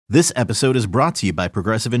This episode is brought to you by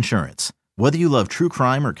Progressive Insurance. Whether you love true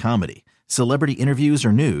crime or comedy, celebrity interviews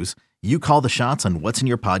or news, you call the shots on what's in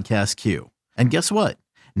your podcast queue. And guess what?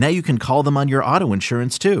 Now you can call them on your auto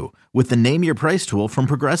insurance too with the Name Your Price tool from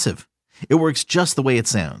Progressive. It works just the way it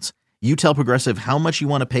sounds. You tell Progressive how much you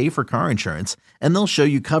want to pay for car insurance, and they'll show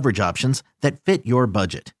you coverage options that fit your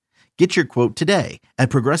budget. Get your quote today at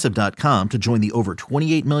Progressive.com to join the over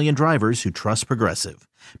 28 million drivers who trust Progressive.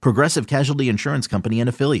 Progressive Casualty Insurance Company and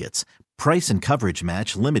Affiliates. Price and coverage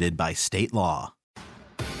match limited by state law.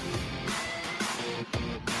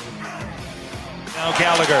 Now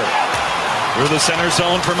Gallagher through the center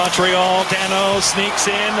zone for Montreal. Dano sneaks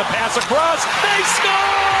in, the pass across. They score!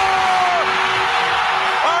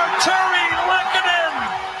 Arturi Lehkonen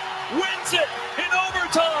wins it in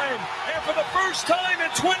overtime. And for the first time in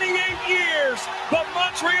 28 years, the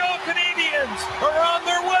Montreal Canadiens are on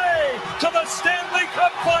their way to the Stanley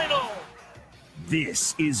Cup Final.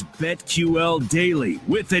 This is BetQL Daily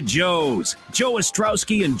with the Joes, Joe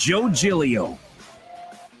Ostrowski and Joe Giglio.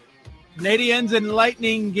 Canadiens and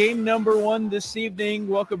Lightning game number 1 this evening.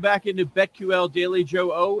 Welcome back into BetQL Daily.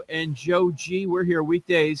 Joe O and Joe G. We're here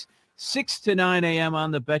weekdays 6 to 9 a.m.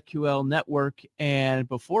 on the BetQL network. And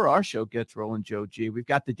before our show gets rolling, Joe G, we've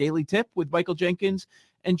got the Daily Tip with Michael Jenkins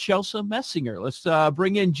and Chelsea Messinger. Let's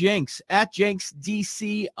bring in Jenks at Jenks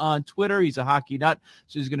DC on Twitter. He's a hockey nut,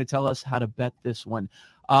 so he's going to tell us how to bet this one.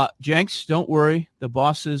 Jenks, don't worry. The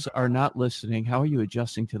bosses are not listening. How are you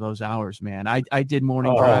adjusting to those hours, man? I did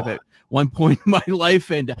morning drive at one point in my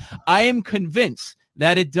life, and I am convinced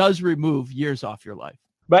that it does remove years off your life.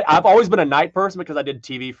 But I've always been a night person because I did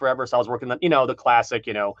TV forever. So I was working the classic,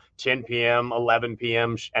 10 p.m., 11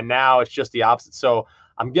 p.m. And now it's just the opposite. So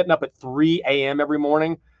I'm getting up at 3 a.m. every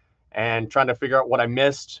morning and trying to figure out what I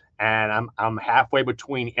missed. And I'm halfway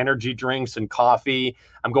between energy drinks and coffee.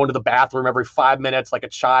 I'm going to the bathroom every 5 minutes like a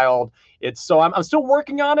child. I'm still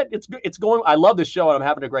working on it. It's going. I love this show and I'm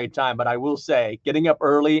having a great time. But I will say, getting up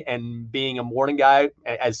early and being a morning guy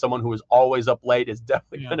as someone who is always up late is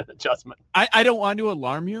definitely been an adjustment. I don't want to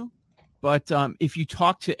alarm you, but if you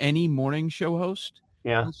talk to any morning show host,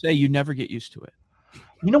 they'll say you never get used to it.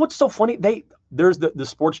 You know what's so funny? There's the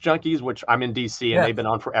sports junkies, which I'm in DC and they've been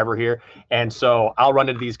on forever here. And so I'll run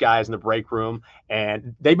into these guys in the break room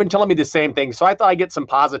and they've been telling me the same thing. So I thought I'd get some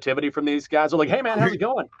positivity from these guys. They're like, hey man, how's it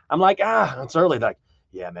going? I'm like, it's early. They're like,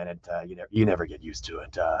 yeah, man, you never get used to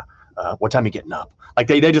it. What time are you getting up? Like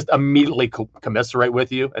they just immediately commiserate with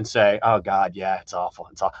you and say, oh God, yeah, it's awful.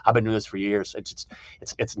 I've been doing this for years.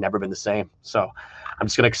 It's never been the same. So I'm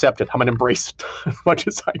just going to accept it. I'm going to embrace it as much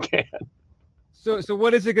as I can. So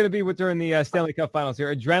what is it going to be during the Stanley Cup Finals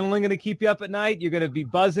here? Adrenaline going to keep you up at night? You're going to be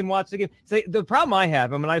buzzing watching the game? So the problem I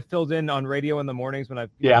have, I filled in on radio in the mornings when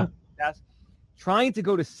trying to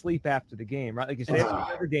go to sleep after the game, right? Like you say,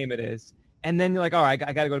 whatever game it is, and then you're like, all right,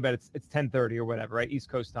 I got to go to bed. It's 10:30 or whatever, right? East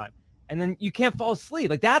Coast time, and then you can't fall asleep.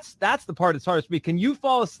 Like that's the part that's hardest for me. Can you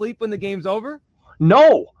fall asleep when the game's over?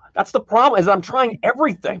 No, that's the problem. Is I'm trying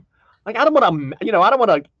everything. Like I don't want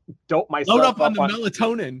to dope myself. Load up on the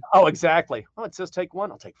melatonin. Oh, exactly. Oh, it says take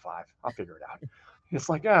 1. I'll take 5. I'll figure it out. It's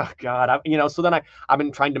like, oh God, so then I've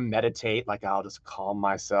been trying to meditate. Like I'll just calm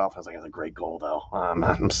myself. I was like, that's a great goal though.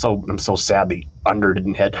 I'm so sad the under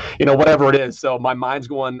didn't hit, whatever it is. So my mind's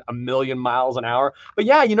going a million miles an hour. But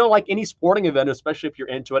yeah, like any sporting event, especially if you're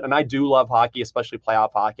into it. And I do love hockey, especially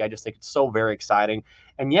playoff hockey. I just think it's so very exciting.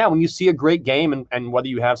 And yeah, when you see a great game and whether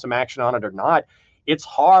you have some action on it or not, it's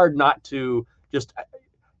hard not to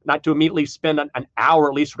immediately spend an hour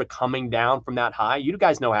at least sort of coming down from that high. You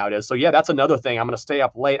guys know how it is. So yeah, that's another thing. I'm going to stay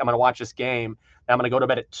up late. I'm going to watch this game. I'm going to go to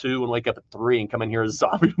bed at 2 and wake up at 3 and come in here as a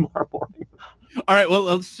zombie tomorrow morning. All right, well,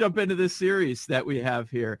 let's jump into this series that we have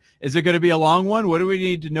here. Is it going to be a long one? What do we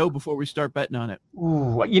need to know before we start betting on it?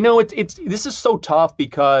 Ooh, this is so tough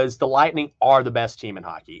because the Lightning are the best team in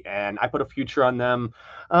hockey, and I put a future on them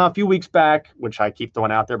a few weeks back, which I keep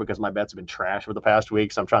throwing out there because my bets have been trash over the past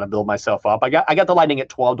week, so I'm trying to build myself up. I got the Lightning at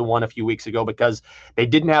 12-1 a few weeks ago because they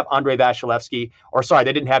didn't have Andrei Vasilevsky,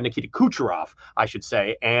 they didn't have Nikita Kucherov, I should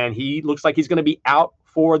say, and he looks like he's going to be out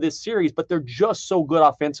for this series, but they're just so good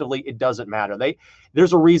offensively, it doesn't matter.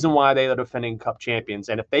 There's a reason why they are defending Cup champions,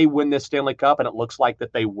 and if they win this Stanley Cup, and it looks like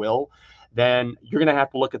that they will, then you're going to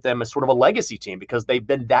have to look at them as sort of a legacy team because they've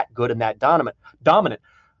been that good and that dominant.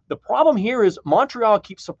 The problem here is Montreal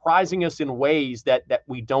keeps surprising us in ways that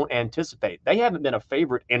we don't anticipate. They haven't been a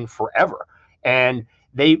favorite in forever, and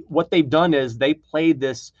what they've done is they played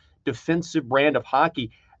this defensive brand of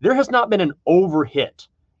hockey. There has not been an overhit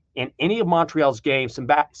in any of Montreal's games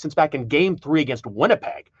since back in Game 3 against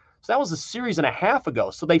Winnipeg. So that was a series and a half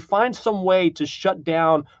ago. So they find some way to shut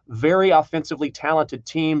down very offensively talented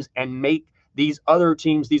teams and make these other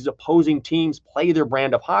teams, these opposing teams, play their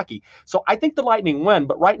brand of hockey. So I think the Lightning win,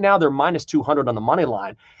 but right now they're minus 200 on the money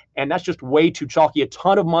line. And that's just way too chalky. A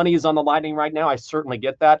ton of money is on the Lightning right now. I certainly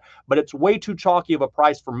get that, but it's way too chalky of a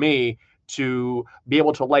price for me to be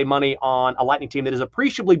able to lay money on a Lightning team that is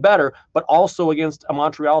appreciably better, but also against a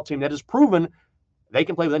Montreal team that has proven they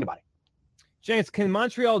can play with anybody. James, can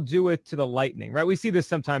Montreal do it to the Lightning, right? We see this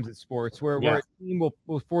sometimes in sports where a team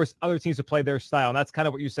will force other teams to play their style. And that's kind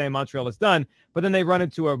of what you're saying Montreal has done. But then they run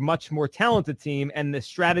into a much more talented team and the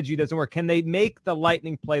strategy doesn't work. Can they make the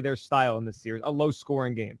Lightning play their style in this series, a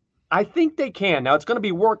low-scoring game? I think they can. Now, it's going to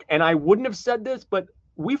be work, and I wouldn't have said this, but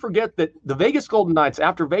we forget that the Vegas Golden Knights,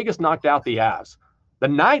 after Vegas knocked out the Avs, the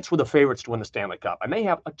Knights were the favorites to win the Stanley Cup, and they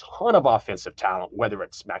have a ton of offensive talent, whether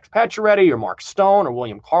it's Max Pacioretty or Mark Stone or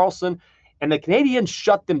William Karlsson. And the Canadiens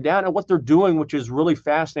shut them down. And what they're doing, which is really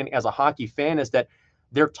fascinating as a hockey fan, is that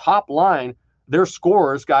their top line, their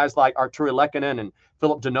scorers, guys like Artturi Lehkonen and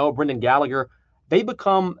Philip Deneau, Brendan Gallagher, they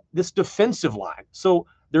become this defensive line. So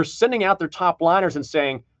they're sending out their top liners and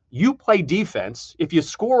saying, you play defense. If you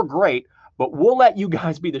score, great, but we'll let you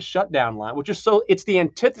guys be the shutdown line, which is so it's the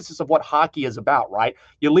antithesis of what hockey is about, right?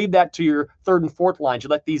 You leave that to your third and fourth lines. You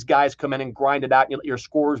let these guys come in and grind it out. And you let your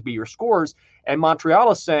scorers be your scorers. And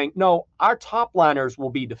Montreal is saying, no, our top liners will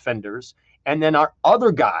be defenders. And then our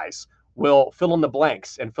other guys will fill in the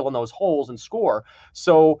blanks and fill in those holes and score.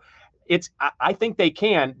 So I think they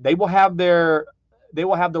can. They will have their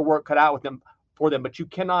work cut out with them. For them, but you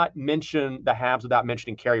cannot mention the Habs without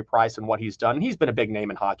mentioning Carey Price and what he's done. And he's been a big name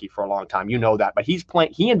in hockey for a long time. You know that. But he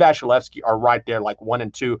and Vasilevsky are right there like 1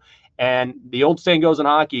 and 2. And the old saying goes in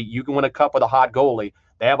hockey, you can win a cup with a hot goalie.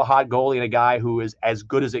 They have a hot goalie and a guy who is as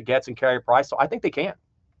good as it gets in Carey Price. So I think they can.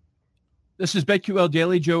 This is BetQL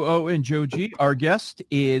Daily, Joe O and Joe G. Our guest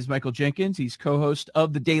is Michael Jenkins. He's co-host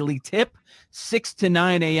of the Daily Tip, 6 to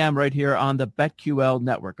 9 a.m. right here on the BetQL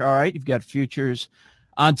network. All right, you've got futures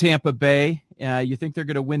on Tampa Bay. You think they're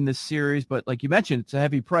going to win this series, but like you mentioned, it's a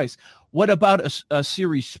heavy price. What about a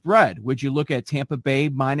series spread? Would you look at Tampa Bay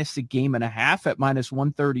minus a game and a half at minus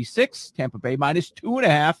 136, Tampa Bay minus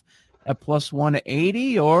 2.5 at plus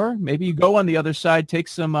 180, or maybe you go on the other side, take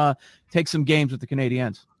some games with the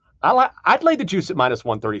Canadiens? I'd lay the juice at minus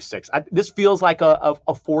 136. This feels like a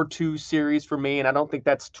 4-2 series for me, and I don't think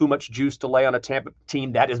that's too much juice to lay on a Tampa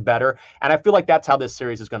team that is better. And I feel like that's how this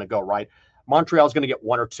series is going to go, right? Montreal's going to get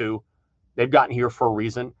 1 or 2. They've gotten here for a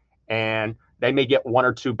reason, and they may get 1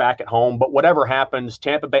 or 2 back at home. But whatever happens,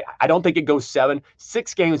 Tampa Bay, I don't think it goes 7.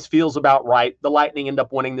 6 games feels about right. The Lightning end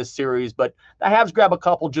up winning this series, but the Habs grab a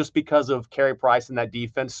couple just because of Carey Price and that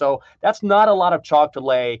defense. So that's not a lot of chalk to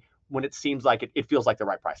lay when it seems like it feels like the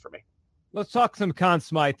right price for me. Let's talk some Conn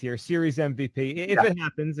Smythe here, series MVP. If it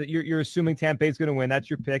happens, you're assuming Tampa Bay's going to win. That's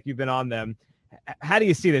your pick. You've been on them. How do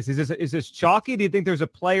you see this? Is this chalky? Do you think there's a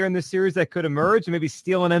player in this series that could emerge and maybe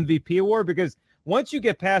steal an MVP award? Because once you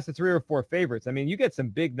get past the 3 or 4 favorites, I mean, you get some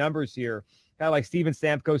big numbers here. Guy like Steven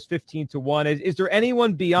Stamkos, 15-1. Is there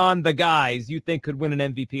anyone beyond the guys you think could win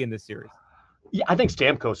an MVP in this series? Yeah, I think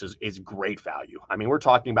Stamkos is great value. I mean, we're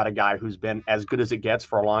talking about a guy who's been as good as it gets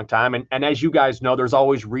for a long time. And as you guys know, there's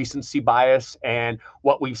always recency bias. And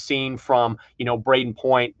what we've seen from, Braden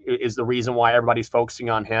Point is the reason why everybody's focusing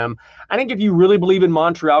on him. I think if you really believe in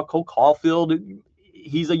Montreal, Cole Caulfield,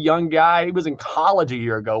 he's a young guy. He was in college a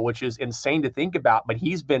year ago, which is insane to think about. But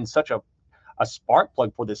he's been such a spark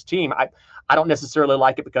plug for this team. I don't necessarily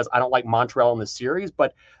like it because I don't like Montreal in the series,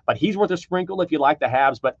 but he's worth a sprinkle if you like the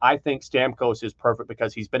Habs. But I think Stamkos is perfect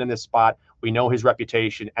because he's been in this spot. We know his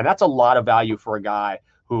reputation, and that's a lot of value for a guy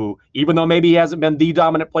who, even though maybe he hasn't been the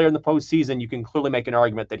dominant player in the postseason, you can clearly make an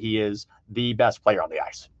argument that he is the best player on the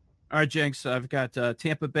ice. All right, Jenks, I've got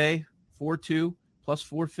Tampa Bay 4-2 plus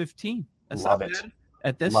 415. That's Love not it. bad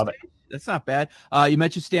at this Love stage. it. That's not bad. You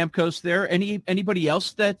mentioned Stamkos there. Anybody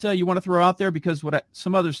else that you want to throw out there? Because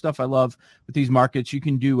some other stuff I love with these markets, you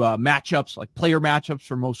can do matchups, like player matchups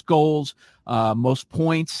for most goals, most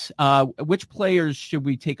points. Which players should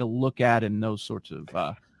we take a look at in those sorts of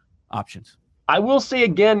options? I will say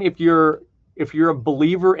again, if you're a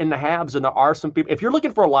believer in the Habs, and there are some people, if you're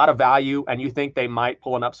looking for a lot of value and you think they might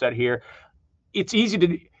pull an upset here, it's easy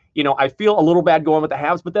to. I feel a little bad going with the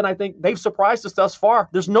Habs, but then I think they've surprised us thus far.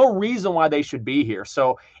 There's no reason why they should be here.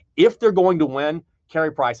 So if they're going to win,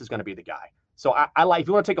 Carey Price is going to be the guy. So I like, if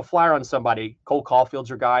you want to take a flyer on somebody, Cole Caulfield's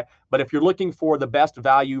your guy. But if you're looking for the best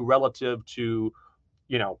value relative to,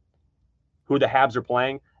 who the Habs are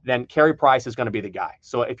playing, then Carey Price is going to be the guy.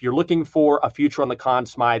 So if you're looking for a future on the Conn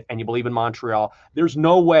Smythe and you believe in Montreal, there's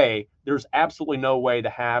absolutely no way the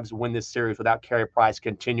Habs win this series without Carey Price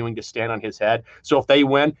continuing to stand on his head. So if they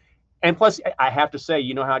win, and plus I have to say,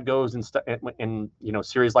 you know how it goes in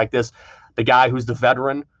series like this, the guy who's the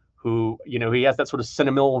veteran, who, he has that sort of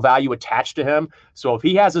sentimental value attached to him. So if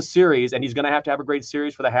he has a series, and he's going to have a great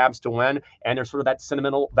series for the Habs to win, and there's sort of that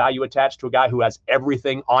sentimental value attached to a guy who has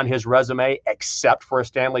everything on his resume except for a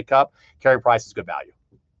Stanley Cup, Carey Price is good value.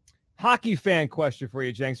 Hockey fan question for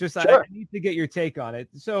you, Jenks. Sure. I need to get your take on it.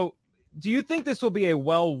 So do you think this will be a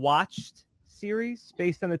well-watched series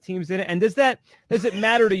based on the teams in it? And does it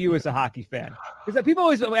matter to you as a hockey fan? Because people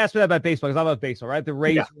always ask me that about baseball, because I love baseball, right? The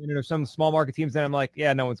Rays or some small market teams, and I'm like,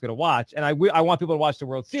 yeah, no one's going to watch. And I want people to watch the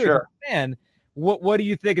World Series. Sure. And what do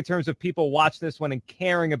you think in terms of people watch this one and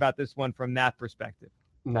caring about this one from that perspective?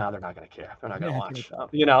 No, they're not going to care. They're not going to watch.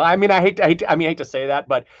 I hate to say that,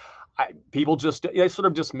 but people they sort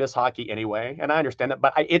of just miss hockey anyway, and I understand that.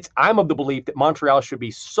 But I'm of the belief that Montreal should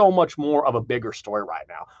be so much more of a bigger story right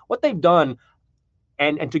now. What they've done,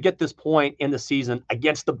 and to get this point in the season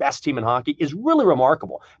against the best team in hockey, is really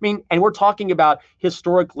remarkable. I mean, and we're talking about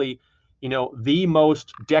historically, the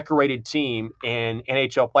most decorated team in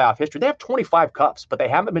NHL playoff history. They have 25 cups, but they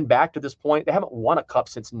haven't been back to this point. They haven't won a cup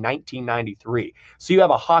since 1993. So you have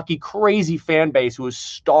a hockey crazy fan base who is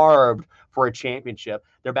starved for a championship.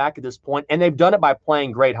 They're back at this point, and they've done it by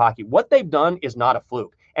playing great hockey. What they've done is not a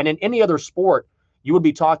fluke. And in any other sport, you would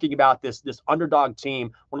be talking about this underdog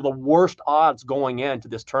team, one of the worst odds going into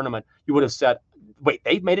this tournament. You would have said, wait,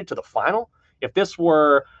 they've made it to the final? If this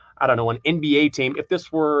were, I don't know, an NBA team, if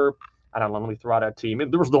this were, I don't know, let me throw out a team.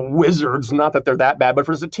 If there was the Wizards, not that they're that bad, but if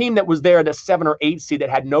it was a team that was there, the 7 or 8 seed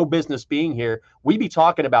that had no business being here, we'd be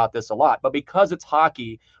talking about this a lot. But because it's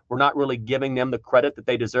hockey, we're not really giving them the credit that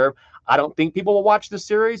they deserve. I don't think people will watch this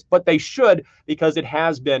series, but they should, because it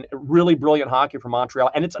has been really brilliant hockey for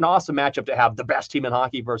Montreal. And it's an awesome matchup to have the best team in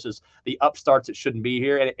hockey versus the upstarts that shouldn't be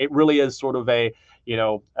here. And it really is sort of a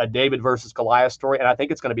David versus Goliath story. And I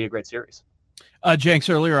think it's going to be a great series. Jenks,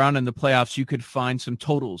 earlier on in the playoffs, you could find some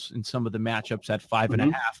totals in some of the matchups at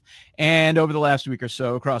 5.5. And over the last week or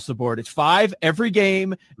so across the board, it's 5 every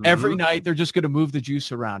game, every night. They're just going to move the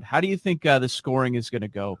juice around. How do you think the scoring is going to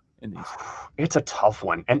go in these? It's a tough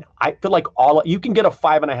one. And I feel like you can get a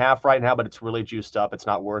 5.5 right now, but it's really juiced up. It's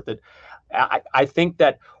not worth it. I think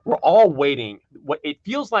that we're all waiting. What it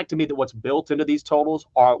feels like to me that what's built into these totals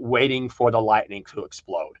are waiting for the Lightning to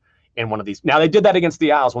explode in one of these. Now, they did that against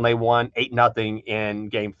the Isles when they won 8-0 in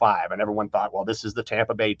Game 5, and everyone thought, well, this is the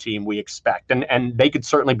Tampa Bay team we expect, and they could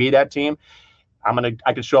certainly be that team.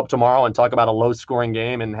 I could show up tomorrow and talk about a low-scoring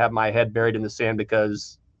game and have my head buried in the sand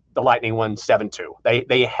because the Lightning won 7-2.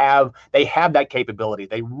 They have that capability.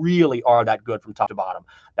 They really are that good from top to bottom.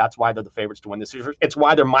 That's why they're the favorites to win this series. It's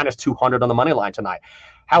why they're minus 200 on the money line tonight.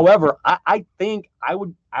 However, I think I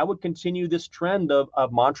would continue this trend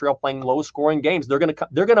of Montreal playing low scoring games. They're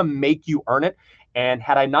gonna make you earn it. And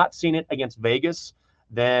had I not seen it against Vegas,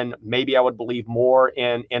 then maybe I would believe more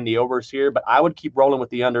in the overs here. But I would keep rolling with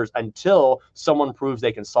the unders until someone proves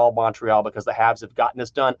they can solve Montreal, because the Habs have gotten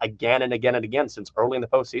this done again and again and again since early in the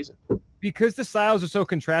postseason. Because the styles are so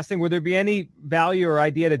contrasting, would there be any value or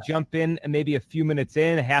idea to jump in and maybe a few minutes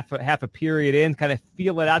in, half a period in, kind of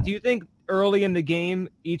feel it out? Do you think early in the game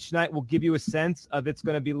each night will give you a sense of it's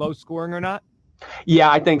going to be low scoring or not? Yeah,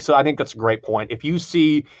 I think so. I think that's a great point. If you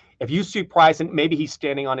see Price and maybe he's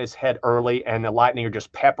standing on his head early and the Lightning are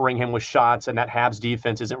just peppering him with shots and that Habs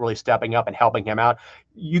defense isn't really stepping up and helping him out,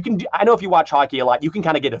 I know if you watch hockey a lot, you can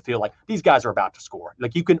kind of get a feel like these guys are about to score.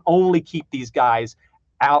 Like, you can only keep these guys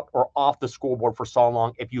out or off the scoreboard for so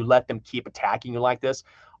long if you let them keep attacking you like this.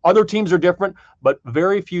 Other teams are different, but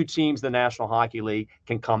very few teams in the National Hockey League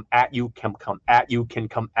can come at you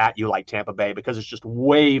like Tampa Bay, because it's just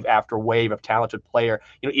wave after wave of talented player.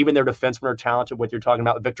 Even their defensemen are talented. What you're talking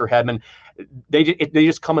about, Victor Hedman, they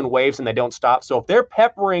just come in waves and they don't stop. So if they're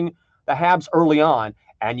peppering the Habs early on,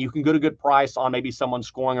 and you can get a good price on maybe someone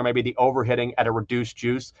scoring or maybe the overhitting at a reduced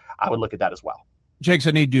juice, I would look at that as well. Jakes,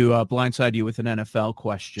 I need to blindside you with an NFL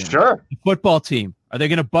question. Sure. The football team, are they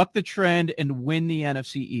going to buck the trend and win the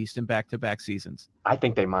NFC East in back-to-back seasons? I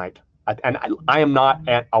think they might. I am not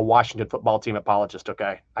a Washington football team apologist,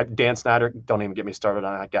 okay? Dan Snyder, don't even get me started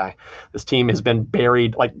on that guy. This team has been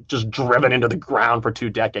buried, just driven into the ground for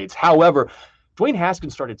 2 decades. However, Dwayne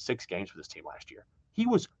Haskins started 6 games for this team last year. He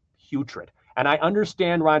was putrid. And I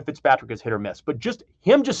understand Ryan Fitzpatrick is hit or miss, but just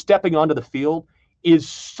stepping onto the field is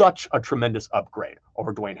such a tremendous upgrade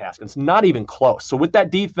over Dwayne Haskins. Not even close. So with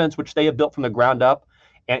that defense, which they have built from the ground up,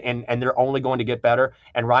 and they're only going to get better.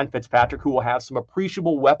 And Ryan Fitzpatrick, who will have some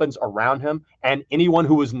appreciable weapons around him, and anyone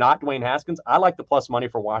who is not Dwayne Haskins, I like the plus money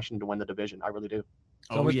for Washington to win the division. I really do.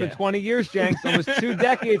 It's almost been 20 years, Jenks. Almost 2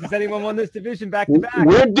 decades has anyone won this division back to back.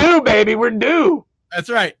 We're due, baby. We're due. That's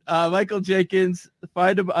right. Michael Jenkins,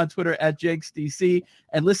 find him on Twitter at JenksDC,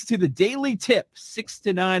 and listen to the Daily Tip, 6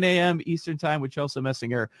 to 9 a.m. Eastern Time with Chelsea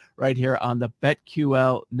Messinger right here on the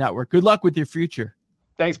BetQL Network. Good luck with your future.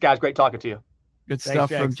 Thanks, guys. Great talking to you. Good stuff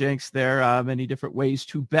from Jenks there. Many different ways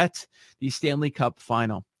to bet the Stanley Cup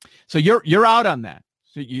final. So you're out on that.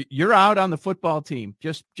 So you're out on the football team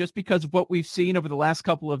just because of what we've seen over the last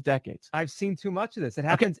couple of decades. I've seen too much of this. It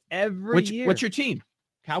happens every year. What's your team?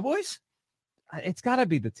 Cowboys? It's got to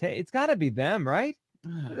be it's got to be them, right?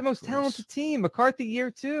 They're the most talented team. McCarthy year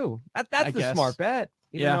 2. That's the smart bet.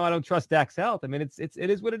 Even though I don't trust Dak's health. I mean, it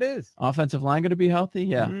is what it is. Offensive line going to be healthy?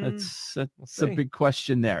 Yeah, that's a big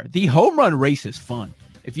question there. The home run race is fun.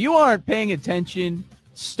 If you aren't paying attention,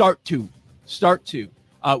 start to.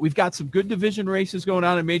 We've got some good division races going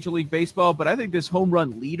on in Major League Baseball, but I think this home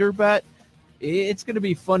run leader bet, it's going to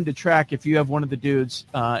be fun to track if you have one of the dudes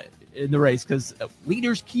in the race, because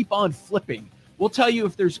leaders keep on flipping. We'll tell you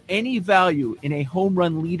if there's any value in a home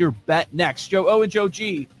run leader bet next. Joe O and Joe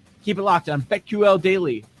G, keep it locked on BetQL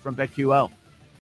Daily from BetQL.